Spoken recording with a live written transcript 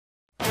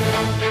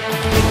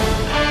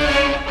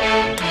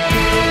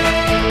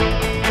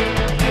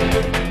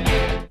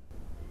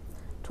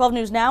"12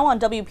 News Now on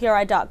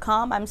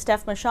WPRI.com. I'm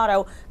Steph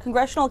Machado.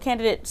 Congressional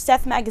candidate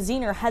Seth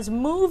Magaziner has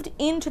moved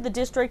into the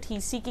district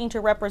he's seeking to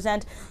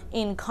represent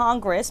in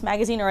Congress.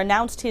 Magaziner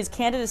announced his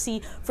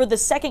candidacy for the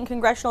 2nd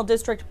Congressional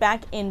District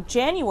back in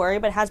January,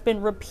 but has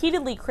been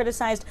repeatedly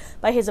criticized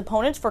by his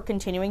opponents for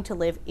continuing to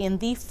live in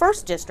the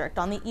 1st District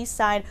on the east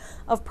side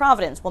of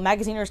Providence. Well,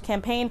 Magaziner's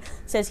campaign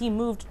says he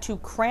moved to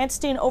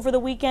Cranston over the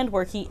weekend,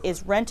 where he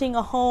is renting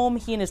a home.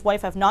 He and his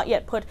wife have not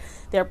yet put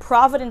their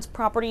Providence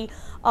property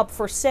up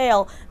for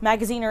sale.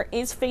 Magaziner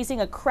is facing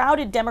a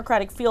crowded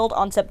Democratic field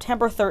on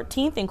September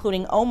 13th,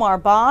 including Omar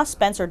Ba,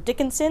 Spencer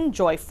Dickinson,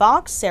 Joy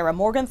Fox, Sarah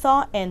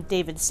Morgenthau, and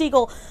David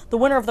Siegel. The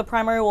winner of the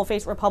primary will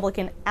face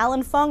Republican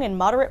Alan Fung and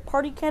moderate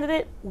party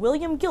candidate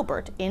William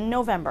Gilbert in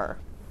November.